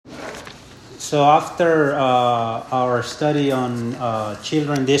So after our study on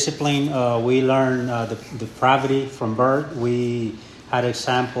children discipline, we learned the depravity from birth. We had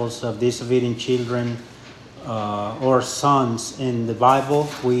examples of disobedient children or sons in the Bible.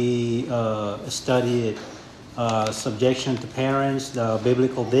 We studied subjection to parents, the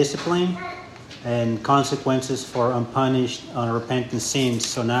biblical discipline, and consequences for unpunished, unrepentant sins.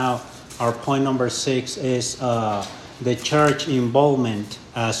 So now our point number 6 is the church involvement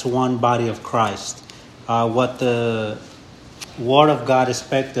as one body of Christ. What the Word of God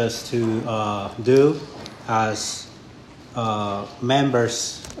expects us to do as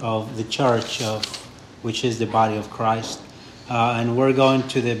members of the church, which is the body of Christ. And we're going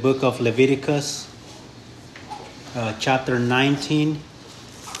to the book of Leviticus, chapter 19,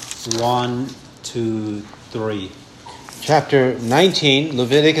 1 to 3. Chapter 19,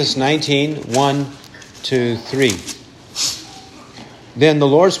 Leviticus 19, 1 to 3. Then the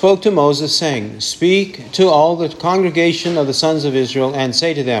Lord spoke to Moses, saying, Speak to all the congregation of the sons of Israel, and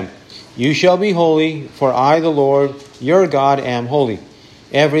say to them, You shall be holy, for I, the Lord, your God, am holy.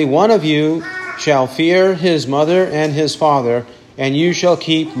 Every one of you shall fear his mother and his father, and you shall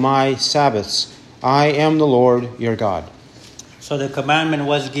keep my Sabbaths. I am the Lord, your God. So the commandment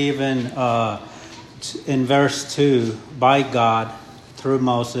was given in verse 2 by God through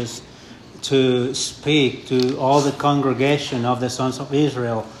Moses to speak to all the congregation of the sons of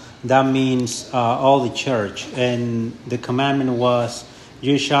Israel. That means all the church. And the commandment was,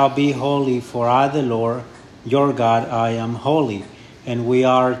 You shall be holy, for I, the Lord, your God, I am holy. And we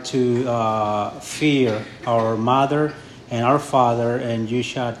are to fear our mother and our father, and we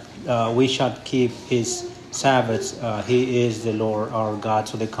shall keep his Sabbaths. He is the Lord our God.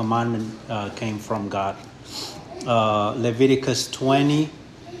 So the commandment came from God. Leviticus 20,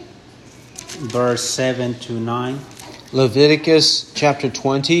 verse 7 to 9. Leviticus chapter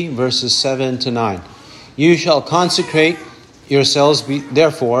 20, verses 7 to 9. You shall consecrate yourselves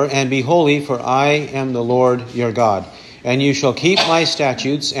therefore, and be holy, for I am the Lord your God. And you shall keep my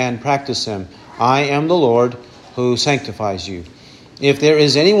statutes and practice them. I am the Lord who sanctifies you. If there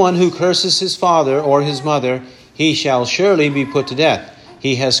is anyone who curses his father or his mother, he shall surely be put to death.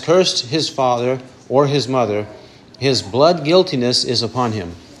 He has cursed his father or his mother. His blood guiltiness is upon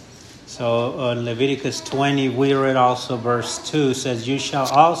him. So Leviticus 20, we read also verse 2 says, You shall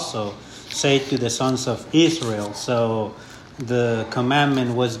also say to the sons of Israel. So the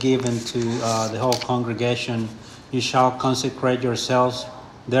commandment was given to the whole congregation. You shall consecrate yourselves,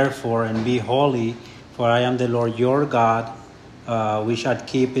 therefore, and be holy, for I am the Lord your God. We shall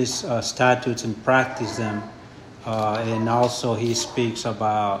keep his statutes and practice them. And also he speaks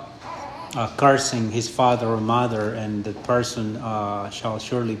about cursing his father or mother, and the person shall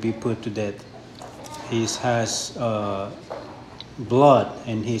surely be put to death. He has blood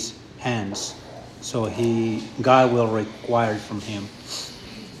in his hands, so God will require from him.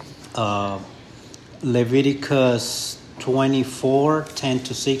 Leviticus 24, 10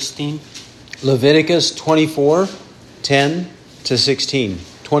 to 16. Leviticus 24, 10 to 16.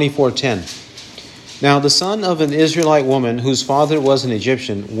 24:10. Now the son of an Israelite woman, whose father was an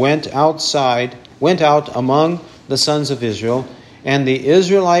Egyptian, went out among the sons of Israel, and the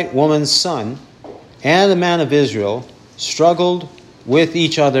Israelite woman's son and the man of Israel struggled with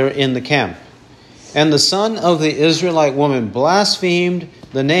each other in the camp. And the son of the Israelite woman blasphemed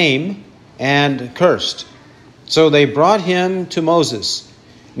the name and cursed. So they brought him to Moses.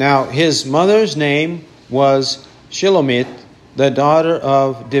 Now his mother's name was Shilomith, the daughter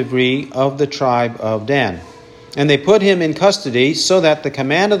of Divri of the tribe of Dan. And they put him in custody so that the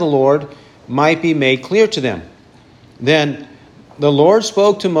command of the Lord might be made clear to them. Then the Lord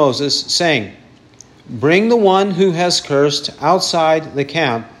spoke to Moses, saying, Bring the one who has cursed outside the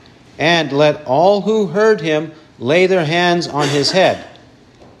camp, and let all who heard him lay their hands on his head.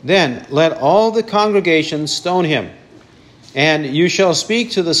 Then let all the congregation stone him. And you shall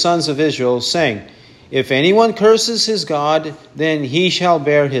speak to the sons of Israel, saying, If anyone curses his God, then he shall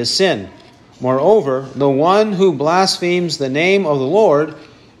bear his sin. Moreover, the one who blasphemes the name of the Lord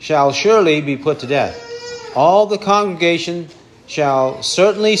shall surely be put to death. All the congregation shall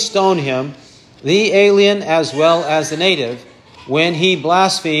certainly stone him, the alien as well as the native, when he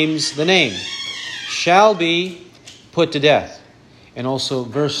blasphemes the name, shall be put to death. And also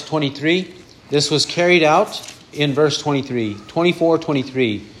verse 23, this was carried out in verse 23,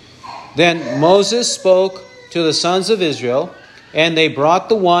 24:23. Then Moses spoke to the sons of Israel, and they brought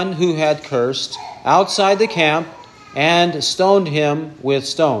the one who had cursed outside the camp and stoned him with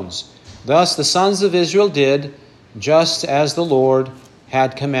stones. Thus the sons of Israel did just as the Lord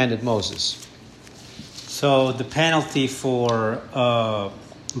had commanded Moses. So the penalty for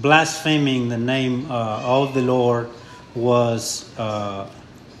blaspheming the name of the Lord was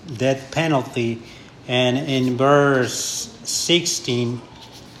death penalty. And in verse 15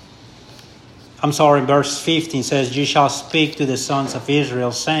 says, "You shall speak to the sons of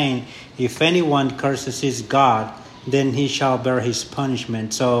Israel, saying, if anyone curses his God, then he shall bear his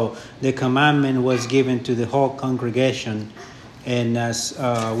punishment." So the commandment was given to the whole congregation. And as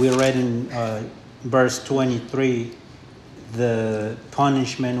we read in verse 23, the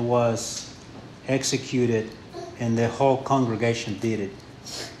punishment was executed and the whole congregation did it.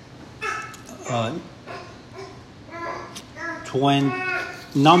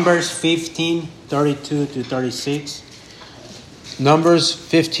 Numbers 15, 32 to 36. Numbers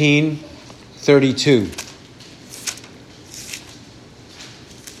 15, 32.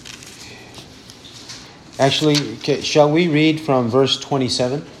 Actually, shall we read from verse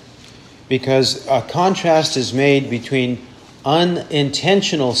 27? Because a contrast is made between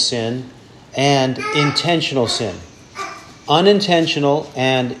unintentional sin and intentional sin. Unintentional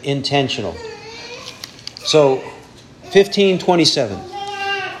and intentional. So, 15:27.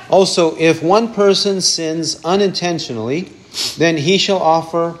 Also, if one person sins unintentionally, then he shall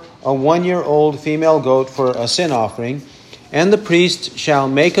offer a 1-year-old female goat for a sin offering, and the priest shall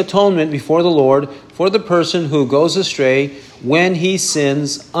make atonement before the Lord for the person who goes astray when he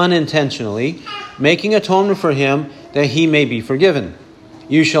sins unintentionally, making atonement for him that he may be forgiven.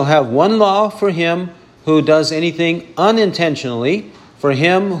 You shall have one law for him who does anything unintentionally, for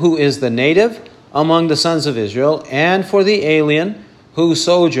him who is the native among the sons of Israel, and for the alien who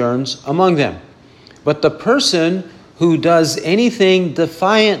sojourns among them. But the person who does anything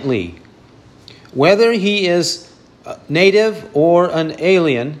defiantly, whether he is native or an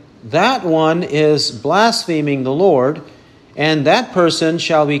alien, that one is blaspheming the Lord, and that person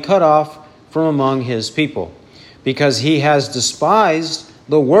shall be cut off from among his people, because he has despised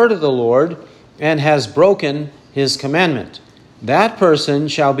the word of the Lord and has broken his commandment. That person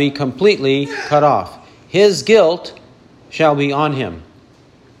shall be completely cut off. His guilt shall be on him.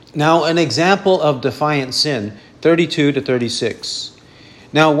 Now, an example of defiant sin, 32 to 36.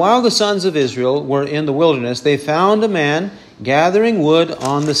 Now, while the sons of Israel were in the wilderness, they found a man gathering wood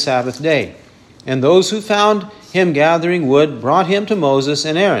on the Sabbath day. And those who found him gathering wood brought him to Moses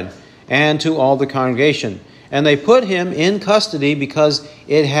and Aaron and to all the congregation. And they put him in custody because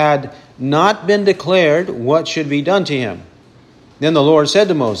it had not been declared what should be done to him. Then the Lord said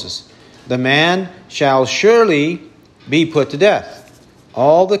to Moses, "The man shall surely be put to death.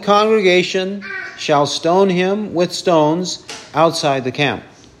 All the congregation shall stone him with stones outside the camp."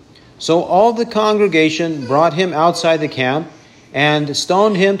 So all the congregation brought him outside the camp and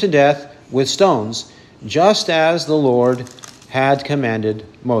stoned him to death with stones, just as the Lord had commanded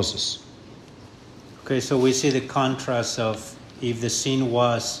Moses. Okay, so we see the contrast of if the sin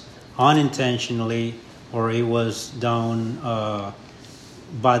was unintentionally or it was done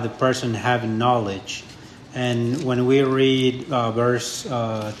by the person having knowledge. And when we read verse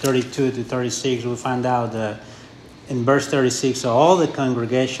 32 to 36, we find out that in verse 36, so all the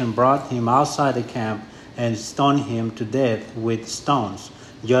congregation brought him outside the camp and stoned him to death with stones,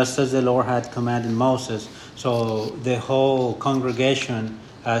 just as the Lord had commanded Moses. So the whole congregation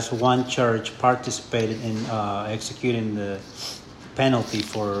as one church participated in executing the penalty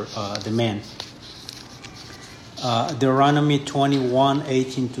for the man. Deuteronomy 21,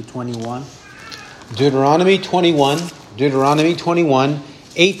 18 to 21. Deuteronomy 21,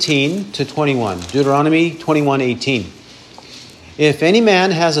 18 to 21. Deuteronomy 21, 18. If any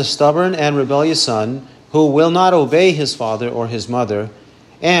man has a stubborn and rebellious son who will not obey his father or his mother,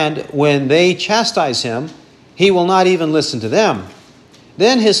 and when they chastise him, he will not even listen to them,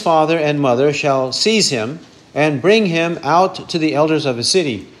 then his father and mother shall seize him and bring him out to the elders of his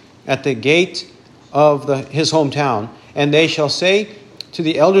city at the gate of his hometown, and they shall say to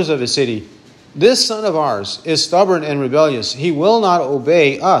the elders of his city, "This son of ours is stubborn and rebellious. He will not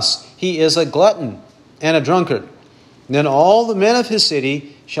obey us. He is a glutton and a drunkard." Then all the men of his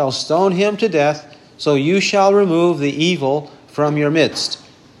city shall stone him to death, so you shall remove the evil from your midst,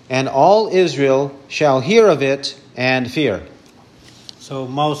 and all Israel shall hear of it and fear. So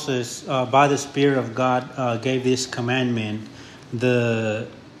Moses, by the Spirit of God, gave this commandment. The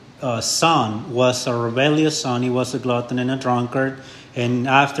son was a rebellious son. He was a glutton and a drunkard. And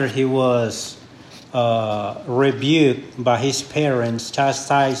after he was rebuked by his parents,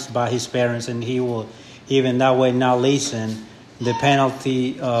 chastised by his parents, and he will even that way not listen, the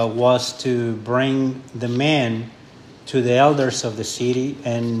penalty was to bring the man to the elders of the city,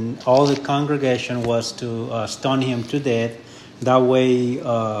 and all the congregation was to stone him to death. That way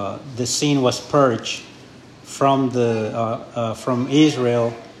the sin was purged from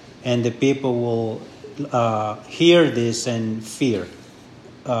Israel, and the people will hear this and fear.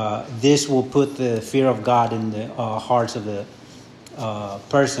 This will put the fear of God in the hearts of the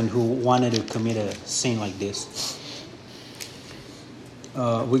person who wanted to commit a sin like this.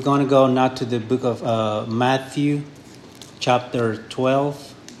 We're going to go now to the book of Matthew, chapter 12.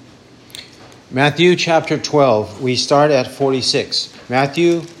 Matthew chapter 12. We start at 46.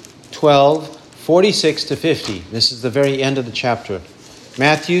 Matthew 12, 46 to 50. This is the very end of the chapter.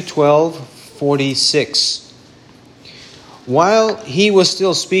 Matthew 12, 46. While he was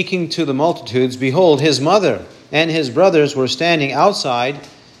still speaking to the multitudes, behold, his mother and his brothers were standing outside,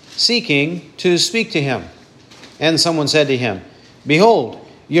 seeking to speak to him. And someone said to him, Behold,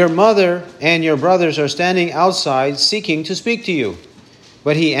 your mother and your brothers are standing outside, seeking to speak to you.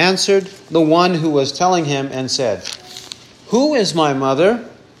 But he answered the one who was telling him and said, Who is my mother,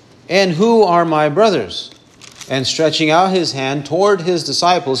 and who are my brothers? And stretching out his hand toward his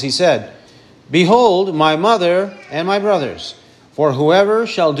disciples, he said, Behold, my mother and my brothers. For whoever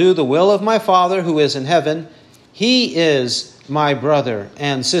shall do the will of my Father who is in heaven, he is my brother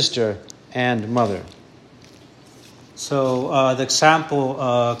and sister and mother. So the example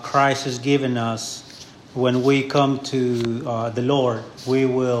Christ has given us, when we come to the Lord, we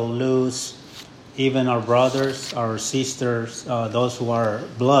will lose even our brothers, our sisters, those who are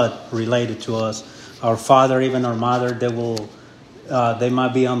blood related to us, our father, even our mother. They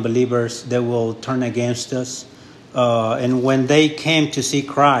might be unbelievers. They will turn against us. And when they came to see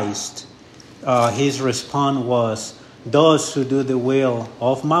Christ, his response was, those who do the will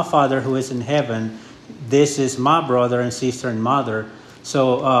of my Father who is in heaven, this is my brother and sister and mother.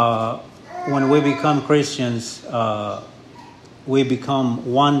 So when we become Christians, we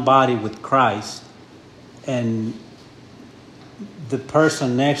become one body with Christ, and the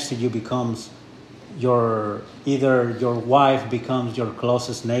person next to you becomes either your wife becomes your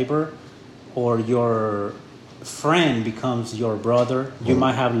closest neighbor, or your friend becomes your brother. You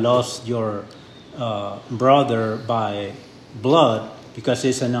might have lost your brother by blood because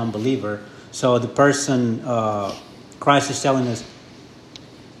he's an unbeliever. So the person, Christ is telling us,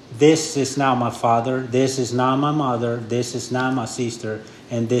 this is now my father, this is now my mother, this is now my sister,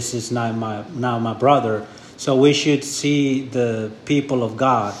 and this is now my brother. So we should see the people of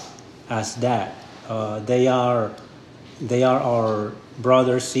God as that. They are our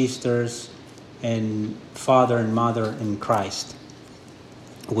brothers, sisters, and father and mother in Christ,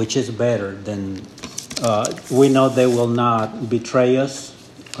 which is better than, we know they will not betray us.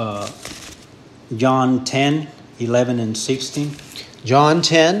 John 10, 11 and 16. John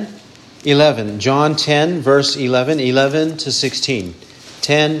 10, 11. John 10, verse 11, 11 to 16.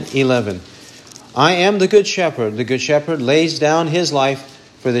 10, 11. I am the good shepherd. The good shepherd lays down his life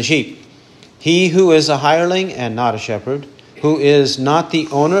for the sheep. He who is a hireling and not a shepherd, who is not the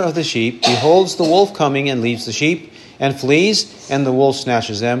owner of the sheep, beholds the wolf coming and leaves the sheep, and flees, and the wolf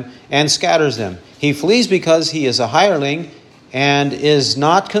snatches them and scatters them. He flees because he is a hireling and is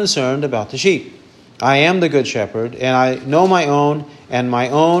not concerned about the sheep. I am the good shepherd, and I know my own, and my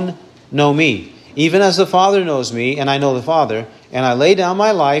own know me. Even as the Father knows me, and I know the Father, and I lay down my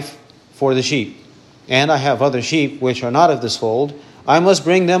life for the sheep. And I have other sheep which are not of this fold. I must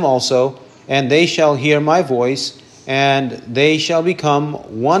bring them also, and they shall hear my voice, and they shall become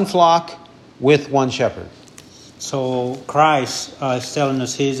one flock with one shepherd. So Christ is telling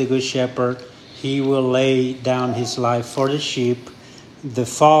us he is a good shepherd. He will lay down his life for the sheep. The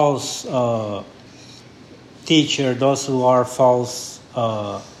false teacher, those who are false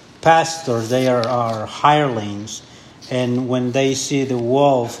pastors, they are hirelings. And when they see the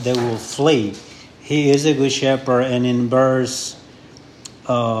wolf, they will flee. He is a good shepherd. And in verse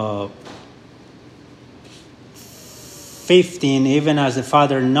 15, even as the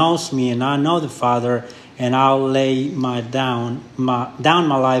Father knows me and I know the Father, and I'll lay down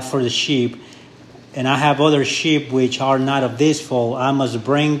my life for the sheep, and I have other sheep which are not of this fold, I must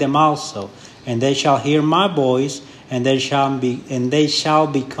bring them also, and they shall hear my voice, and they shall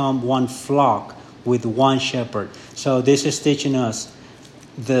become one flock with one shepherd. So this is teaching us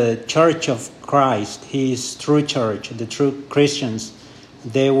the church of Christ, his true church, the true Christians,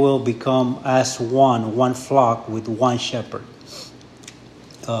 they will become as one flock with one shepherd.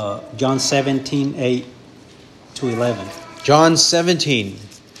 John 17, 8 to 11. John 17.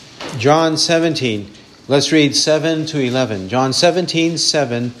 Let's read 7 to 11. John 17,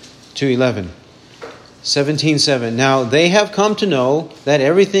 7 to 11. 17:7. Now they have come to know that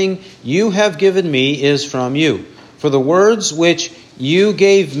everything you have given me is from you. For the words which you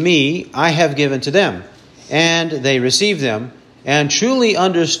gave me, I have given to them, and they received them, and truly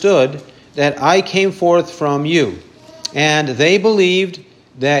understood that I came forth from you, and they believed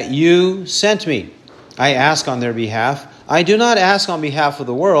that you sent me. I ask on their behalf. I do not ask on behalf of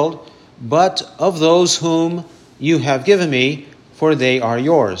the world, but of those whom you have given me, for they are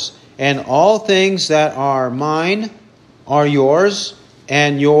yours. And all things that are mine are yours,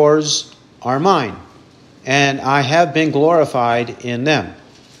 and yours are mine. And I have been glorified in them.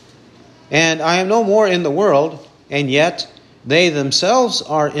 And I am no more in the world, and yet they themselves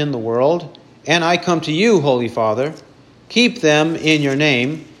are in the world, and I come to you, Holy Father. Keep them in your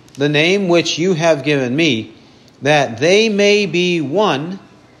name, the name which you have given me, that they may be one,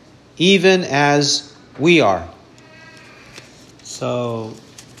 even as we are. So,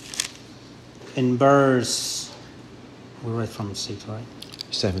 in verse, we read from 6, right?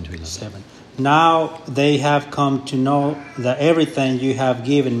 7 to 11. 7. Now they have come to know that everything you have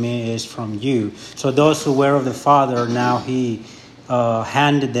given me is from you. So those who were of the Father, now he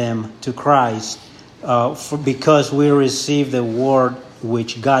handed them to Christ because we received the word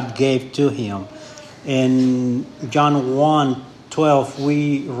which God gave to him. In John 1:12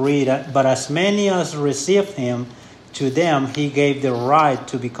 we read, but as many as received him, to them he gave the right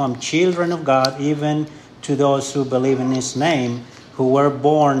to become children of God, even to those who believe in his name, who were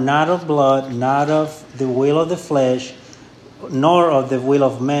born not of blood, not of the will of the flesh, nor of the will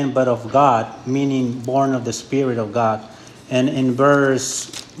of man, but of God, meaning born of the Spirit of God. And in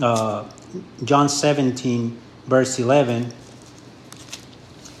John 17, verse 11,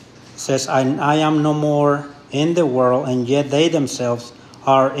 says, I am no more in the world, and yet they themselves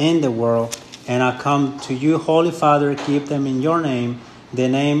are in the world. And I come to you, Holy Father, keep them in your name, the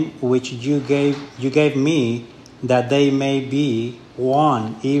name which you gave me, that they may be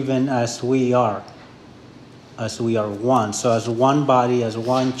one, even as we are. As we are one. So as one body, as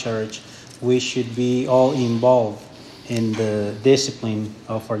one church, we should be all involved in the discipline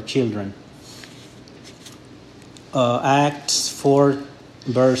of our children. Acts 4,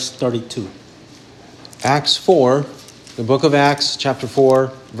 verse 32. Acts 4, the book of Acts, chapter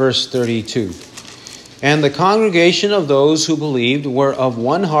 4, verse 32. And the congregation of those who believed were of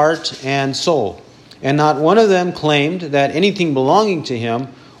one heart and soul, and not one of them claimed that anything belonging to him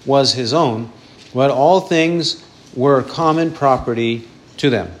was his own, but all things were common property to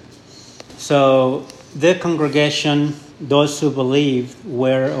them. So the congregation, those who believed,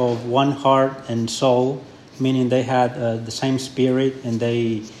 were of one heart and soul, meaning they had the same spirit and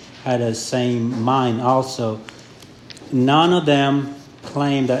they had the same mind also. None of them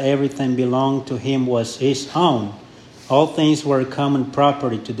claimed that everything belonged to him was his own. All things were common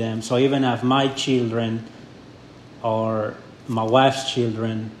property to them. So even if my children or my wife's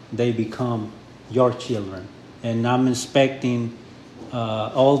children, they become your children. And I'm expecting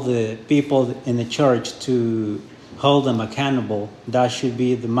all the people in the church to hold them accountable. That should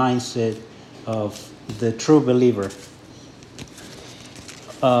be the mindset of the true believer.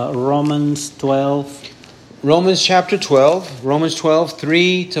 Romans 12. Romans chapter 12, Romans 12,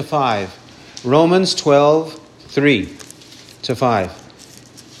 3 to 5. Romans 12, 3 to 5.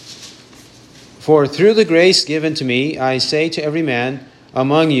 For through the grace given to me, I say to every man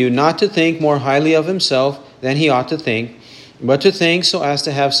among you not to think more highly of himself than he ought to think, but to think so as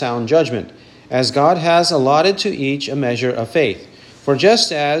to have sound judgment, as God has allotted to each a measure of faith. For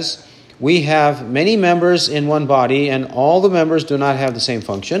just as we have many members in one body, and all the members do not have the same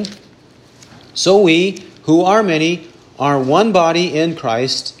function, so we, who are many, are one body in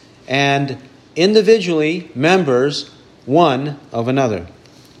Christ, and individually members one of another.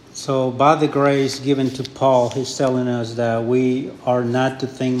 So by the grace given to Paul, he's telling us that we are not to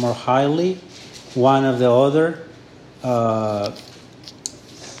think more highly one of the other,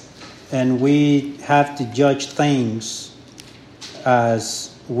 and we have to judge things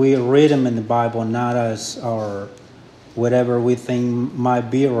as we read them in the Bible, not as our whatever we think might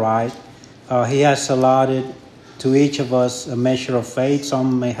be right. He has allotted to each of us a measure of faith.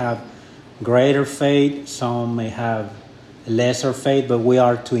 Some may have greater faith, some may have lesser faith, but we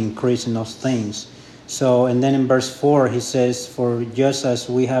are to increase in those things. So, and then in verse 4, he says, for just as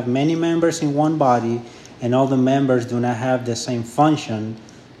we have many members in one body, and all the members do not have the same function,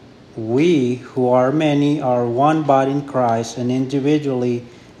 we, who are many, are one body in Christ, and individually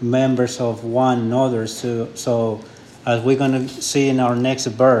members of one another. So as we're going to see in our next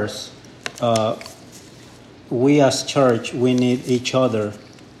verse, we as church, we need each other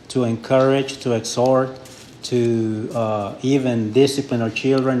to encourage, to exhort, to even discipline our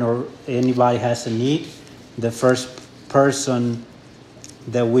children, or anybody has a need. The first person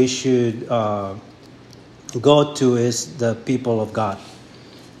that we should go to is the people of God.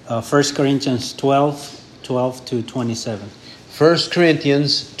 1 Corinthians 12 to 27. 1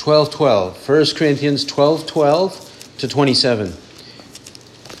 Corinthians 12:12. 1 Corinthians 12:12 to 27.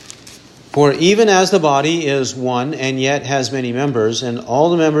 For even as the body is one and yet has many members, and all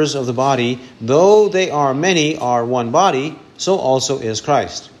the members of the body, though they are many, are one body, so also is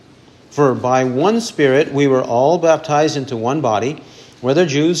Christ. For by one Spirit we were all baptized into one body, whether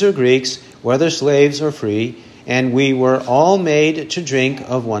Jews or Greeks, whether slaves or free, and we were all made to drink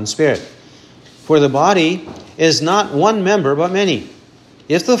of one Spirit. For the body is not one member, but many.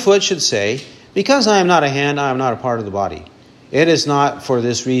 If the foot should say, because I am not a hand, I am not a part of the body, it is not for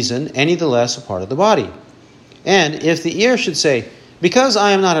this reason any the less a part of the body. And if the ear should say, because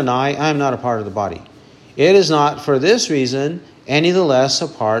I am not an eye, I am not a part of the body, it is not for this reason any the less a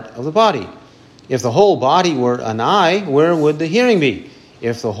part of the body. If the whole body were an eye, where would the hearing be?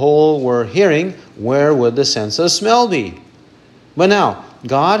 If the whole were hearing, where would the sense of smell be? But now,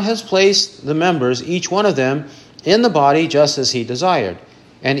 God has placed the members, each one of them, in the body just as he desired.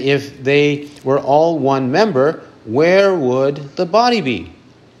 And if they were all one member, where would the body be?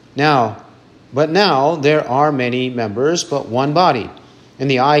 But now there are many members, but one body. And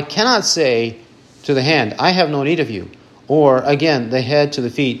the eye cannot say to the hand, I have no need of you. Or again, the head to the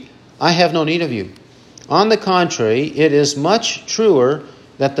feet, I have no need of you. On the contrary, it is much truer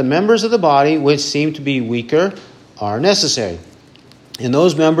that the members of the body which seem to be weaker are necessary. And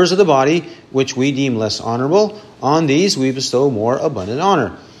those members of the body which we deem less honorable, on these we bestow more abundant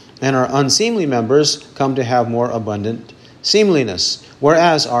honor. And our unseemly members come to have more abundant seemliness,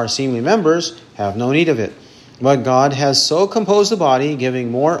 whereas our seemly members have no need of it. But God has so composed the body,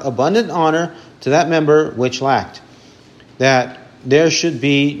 giving more abundant honor to that member which lacked, that there should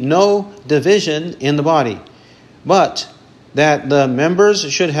be no division in the body, but that the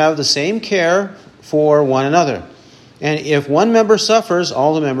members should have the same care for one another. And if one member suffers,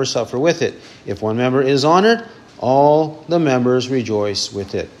 all the members suffer with it. If one member is honored, all the members rejoice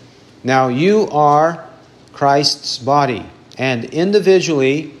with it. Now you are Christ's body, and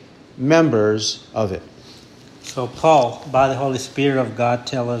individually members of it. So Paul, by the Holy Spirit of God,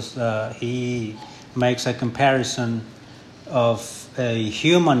 tells us he makes a comparison of a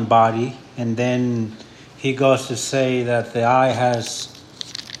human body, and then he goes to say that the eye has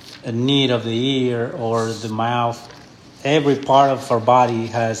a need of the ear or the mouth. Every part of our body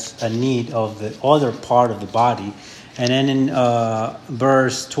has a need of the other part of the body. And then in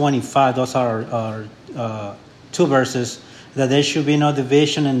verse 25, those are two verses, that there should be no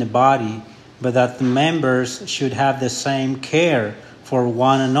division in the body, but that the members should have the same care for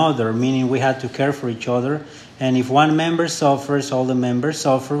one another, meaning we have to care for each other. And if one member suffers, all the members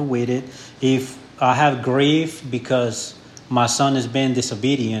suffer with it. If I have grief because my son is being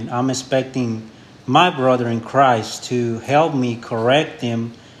disobedient, I'm expecting my brother in Christ to help me correct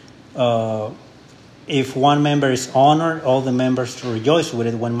him. If one member is honored, all the members rejoice with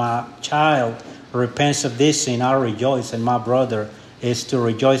it. When my child repents of this sin, I rejoice, and my brother is to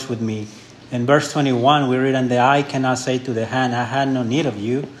rejoice with me. In verse 21, we read, and the eye cannot say to the hand, I had no need of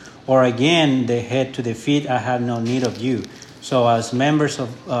you. Or again, the head to the feet, I have no need of you. So as members of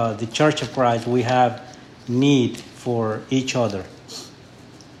the Church of Christ, we have need for each other.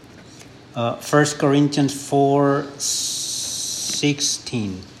 1 Corinthians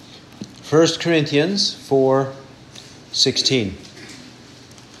 4:16. 1 Corinthians 4:16.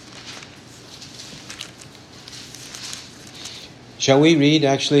 Shall we read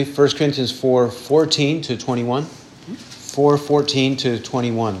actually 1 Corinthians 4:14 to 21? 4:14 to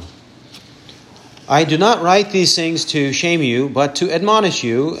 21. I do not write these things to shame you, but to admonish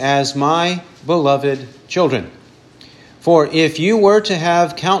you as my beloved children. For if you were to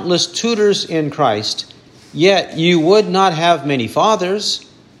have countless tutors in Christ, yet you would not have many fathers.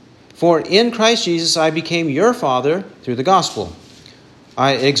 For in Christ Jesus I became your father through the gospel.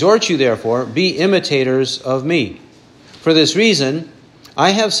 I exhort you, therefore, be imitators of me. For this reason, I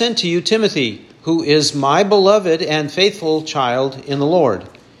have sent to you Timothy, who is my beloved and faithful child in the Lord.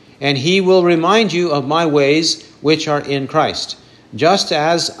 And he will remind you of my ways which are in Christ, just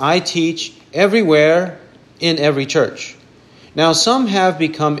as I teach everywhere in every church. Now some have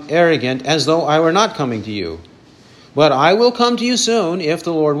become arrogant as though I were not coming to you. But I will come to you soon if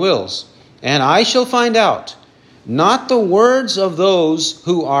the Lord wills. And I shall find out, not the words of those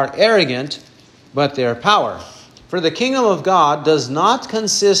who are arrogant, but their power. For the kingdom of God does not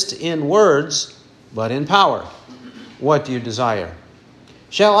consist in words, but in power. What do you desire?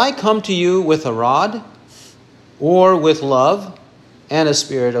 Shall I come to you with a rod, or with love and a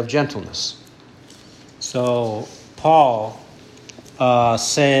spirit of gentleness? So Paul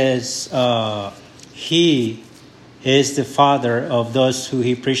says he is the father of those who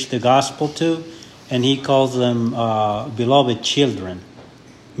he preached the gospel to, and he calls them beloved children,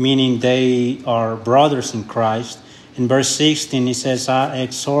 meaning they are brothers in Christ. In verse 16, he says, I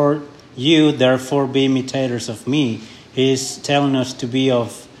exhort you, therefore, be imitators of me. He's telling us to be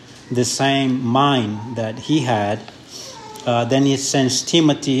of the same mind that he had. Then he sends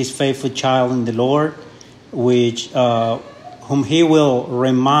Timothy, his faithful child in the Lord, whom he will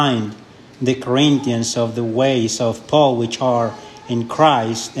remind the Corinthians of the ways of Paul, which are in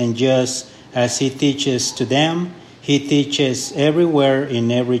Christ. And just as he teaches to them, he teaches everywhere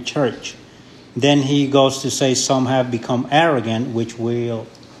in every church. Then he goes to say some have become arrogant, which will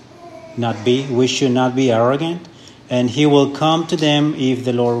not be. We should not be arrogant. And he will come to them if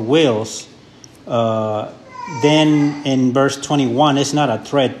the Lord wills. Then in verse 21, it's not a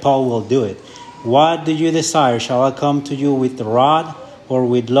threat. Paul will do it. What do you desire? Shall I come to you with the rod or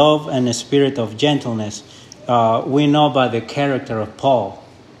with love and a spirit of gentleness? We know by the character of Paul,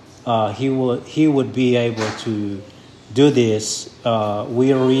 he would be able to do this.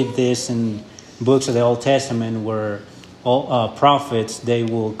 We read this in books of the Old Testament where all prophets, they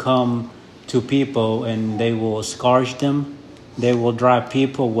will come to people and they will scourge them. They will drive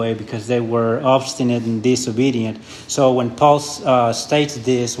people away because they were obstinate and disobedient. So when Paul states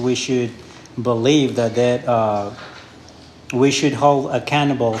this, we should believe that we should hold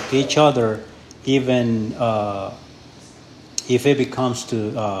accountable each other, even if it becomes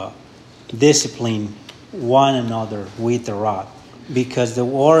to discipline one another with the rod, because the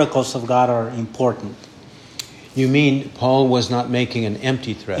oracles of God are important. You mean Paul was not making an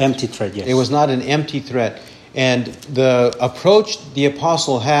empty threat? Empty threat, yes. It was not an empty threat. And the approach the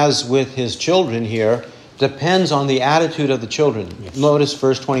apostle has with his children here depends on the attitude of the children. Yes. Notice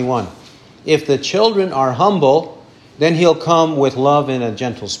verse 21. If the children are humble, then he'll come with love and a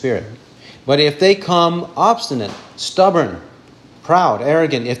gentle spirit. But if they come obstinate, stubborn, proud,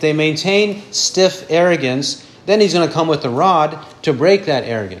 arrogant, if they maintain stiff arrogance, then he's going to come with the rod to break that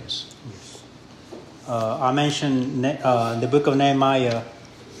arrogance. I mentioned the book of Nehemiah,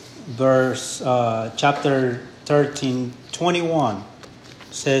 chapter 13, 21,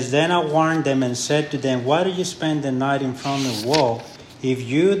 says, Then I warned them and said to them, Why do you spend the night in front of the wall? If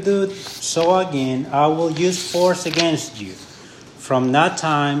you do so again, I will use force against you. From that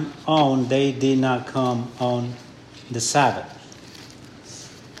time on, they did not come on the Sabbath.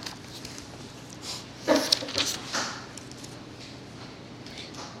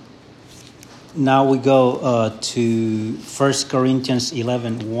 Now we go to 1 Corinthians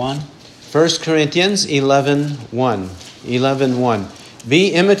 11:1. 1 Corinthians 11:1. 11:1.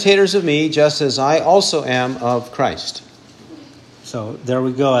 Be imitators of me, just as I also am of Christ. So there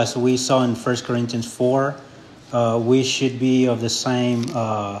we go. As we saw in 1 Corinthians 4, we should be of the same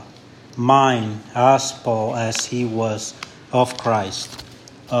mind as Paul, as he was of Christ.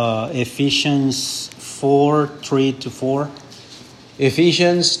 Ephesians 4:3-4.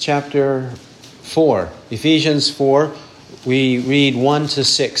 Ephesians chapter 4. Ephesians 4, we read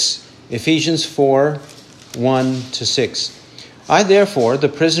 1-6. Ephesians 4, 1-6. I therefore, the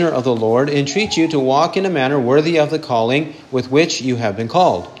prisoner of the Lord, entreat you to walk in a manner worthy of the calling with which you have been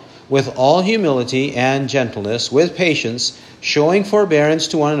called, with all humility and gentleness, with patience, showing forbearance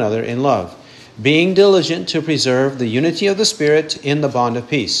to one another in love, being diligent to preserve the unity of the Spirit in the bond of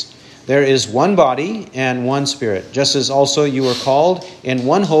peace. There is one body and one Spirit, just as also you were called in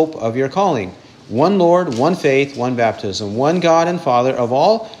one hope of your calling, one Lord, one faith, one baptism, one God and Father of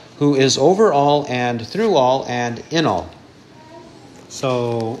all, who is over all and through all and in all.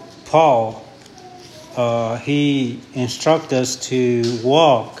 So Paul, he instructs us to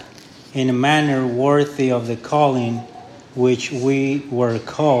walk in a manner worthy of the calling which we were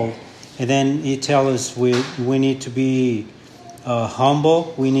called. And then he tells us we need to be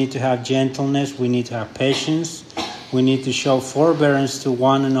humble, we need to have gentleness, we need to have patience, we need to show forbearance to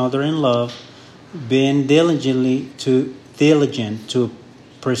one another in love, being diligent to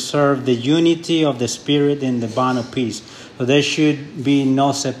preserve the unity of the Spirit in the bond of peace. So there should be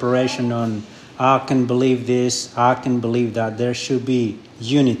no separation on I can believe this, I can believe that. There should be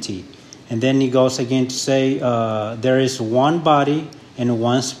unity. And then he goes again to say there is one body and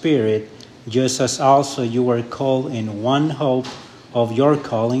one Spirit, just as also you were called in one hope of your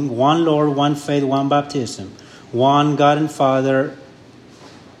calling, one Lord, one faith, one baptism, one God and Father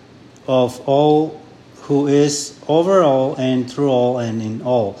of all, who is over all and through all and in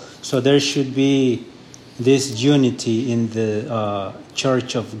all. So there should be this unity in the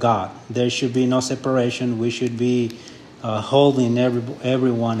church of God. There should be no separation. We should be holding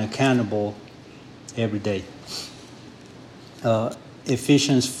everyone accountable every day.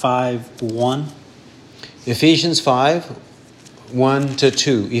 Ephesians 5:1. Ephesians 5, 1 to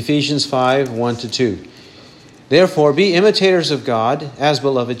 2. Ephesians 5, 1 to 2. Therefore, be imitators of God as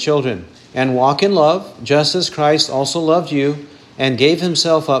beloved children, and walk in love, just as Christ also loved you and gave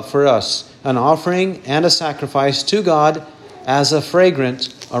himself up for us, an offering and a sacrifice to God as a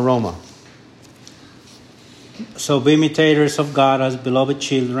fragrant aroma. So be imitators of God as beloved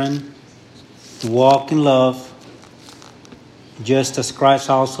children. Walk in love, just as Christ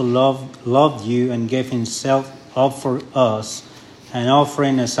also loved you and gave himself up for us, an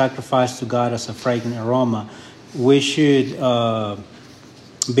offering and sacrifice to God as a fragrant aroma. We should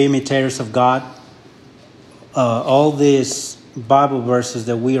be imitators of God. All these Bible verses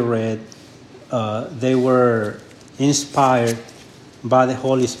that we read, they were inspired by the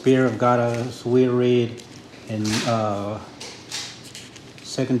Holy Spirit of God, as we read in 2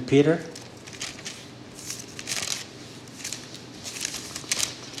 Peter.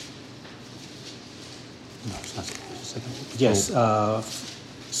 No, it's not 2 Yes,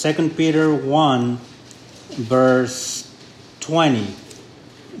 2 Peter 1, verse 20.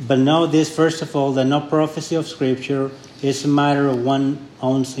 But know this, first of all, that no prophecy of Scripture is a matter of one's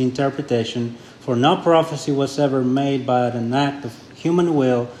own interpretation, for no prophecy was ever made by an act of human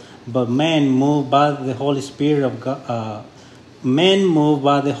will, but men moved by the Holy Spirit of God. Men moved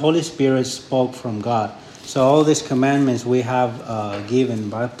by the Holy Spirit spoke from God. So all these commandments we have given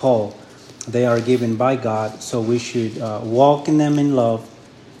by Paul, they are given by God. So we should walk in them in love,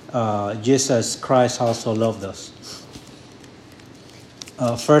 just as Christ also loved us.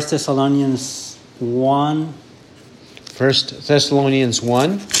 1 Thessalonians 1. 1 Thessalonians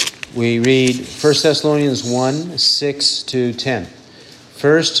 1. We read 1 Thessalonians 1, 6 to 10.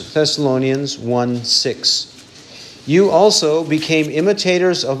 1 Thessalonians 1, 6. You also became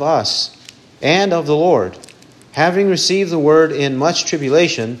imitators of us and of the Lord, having received the word in much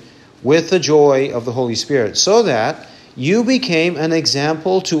tribulation with the joy of the Holy Spirit, so that you became an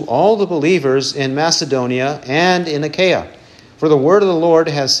example to all the believers in Macedonia and in Achaia. For the word of the Lord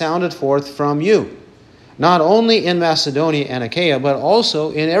has sounded forth from you, not only in Macedonia and Achaia, but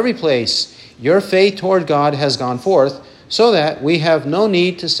also in every place. Your faith toward God has gone forth, so that we have no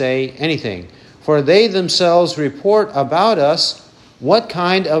need to say anything. For they themselves report about us what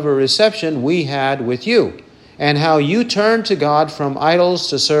kind of a reception we had with you, and how you turned to God from idols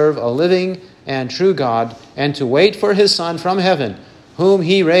to serve a living and true God, and to wait for his Son from heaven, whom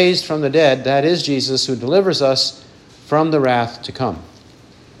he raised from the dead, that is Jesus, who delivers us from the wrath to come.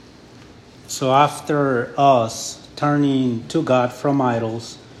 So after us turning to God from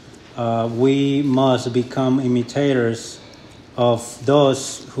idols, we must become imitators of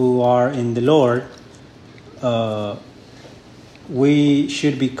those who are in the Lord. We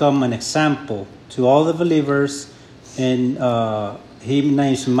should become an example to all the believers in, he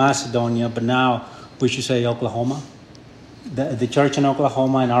names Macedonia, but now we should say Oklahoma. The church in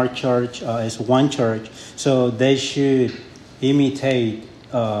Oklahoma and our church is one church, so they should imitate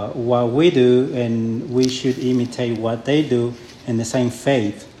what we do, and we should imitate what they do in the same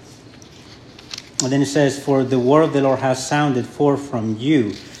faith. And then it says, for the word of the Lord has sounded forth from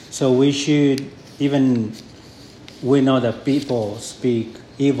you. So we should, even, we know that people speak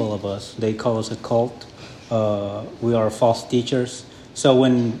evil of us. They call us a cult. We are false teachers. So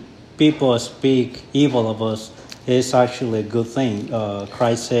when people speak evil of us, it's actually a good thing.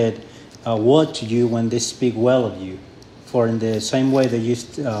 Christ said, woe to you when they speak well of you. For in the same way they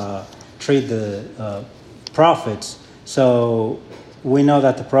used to treat the prophets. So we know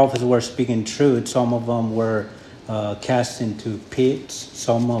that the prophets were speaking truth. Some of them were cast into pits.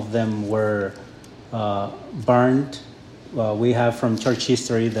 Some of them were burned. We have from church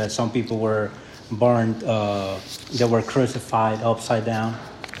history that some people were burned, they were crucified upside down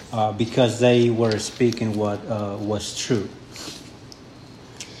because they were speaking what was true.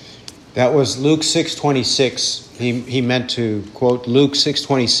 That was Luke 6:26. He meant to quote Luke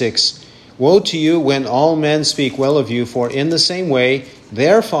 6:26. Woe to you when all men speak well of you, for in the same way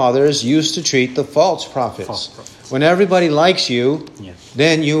their fathers used to treat the false prophets. When everybody likes you, yes,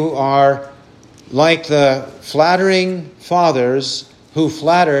 then you are like the flattering fathers who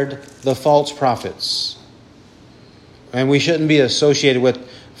flattered the false prophets. And we shouldn't be associated with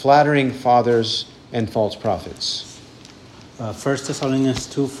flattering fathers and false prophets. 1 Thessalonians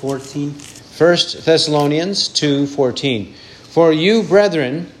 2:14. 1 Thessalonians 2:14. For you,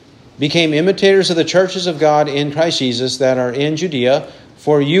 brethren, became imitators of the churches of God in Christ Jesus that are in Judea,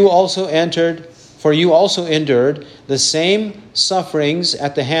 for you also endured the same sufferings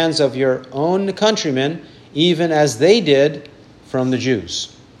at the hands of your own countrymen, even as they did from the Jews.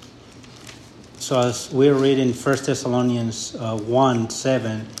 So as we're reading 1 Thessalonians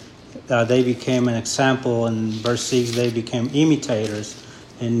 1:7, they became an example. In verse 6, they became imitators.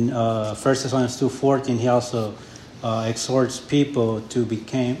 In 1 Thessalonians 2:14, he also exhorts people to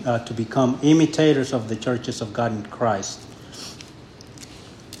become imitators of the churches of God in Christ,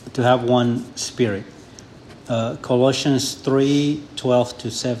 to have one spirit. Colossians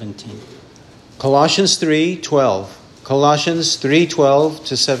 3:12-17. Colossians 3:12. Colossians 3:12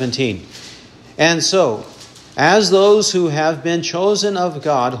 to 17. And so, as those who have been chosen of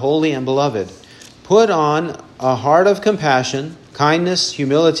God, holy and beloved, put on a heart of compassion, kindness,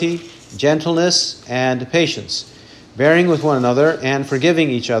 humility, gentleness, and patience, bearing with one another and forgiving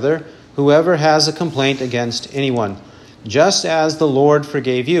each other, whoever has a complaint against anyone. Just as the Lord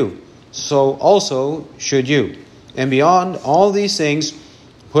forgave you, so also should you. And beyond all these things,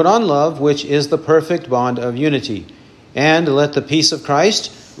 put on love, which is the perfect bond of unity. And let the peace of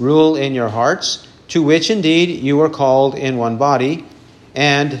Christ rule in your hearts, to which indeed you are called in one body,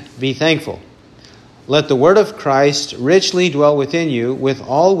 and be thankful. Let the word of Christ richly dwell within you, with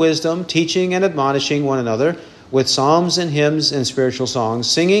all wisdom, teaching and admonishing one another, with psalms and hymns and spiritual songs,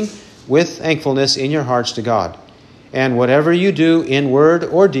 singing with thankfulness in your hearts to God. And whatever you do in word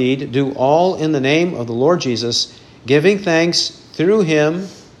or deed, do all in the name of the Lord Jesus, giving thanks through him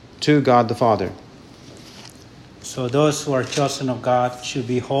to God the Father. So those who are chosen of God should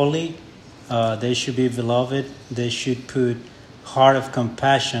be holy. They should be beloved. They should put heart of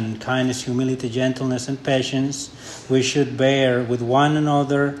compassion, kindness, humility, gentleness, and patience. We should bear with one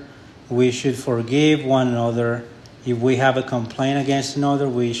another. We should forgive one another. If we have a complaint against another,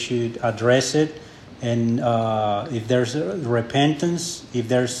 we should address it. And if there's repentance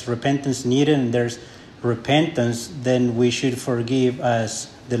needed and there's repentance, then we should forgive as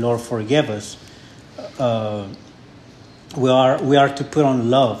the Lord forgave us. We are to put on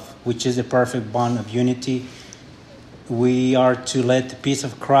love, which is a perfect bond of unity. We are to let the peace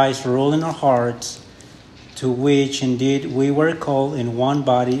of Christ rule in our hearts, to which indeed we were called in one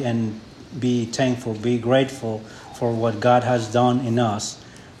body, and be thankful, be grateful for what God has done in us.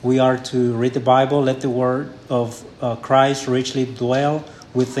 We are to read the Bible, let the word of Christ richly dwell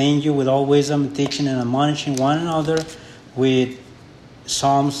within you with all wisdom, teaching and admonishing one another with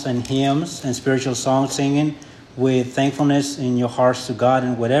psalms and hymns and spiritual songs, singing with thankfulness in your hearts to God.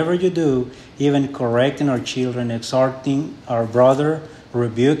 And whatever you do, even correcting our children, exhorting our brother,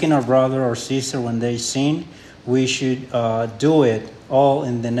 rebuking our brother or sister when they sin, we should do it all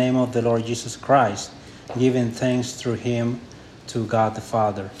in the name of the Lord Jesus Christ, giving thanks through him to God the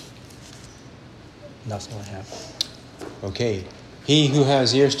Father. That's all I have. Okay. He who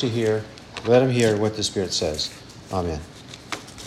has ears to hear, let him hear what the Spirit says. Amen.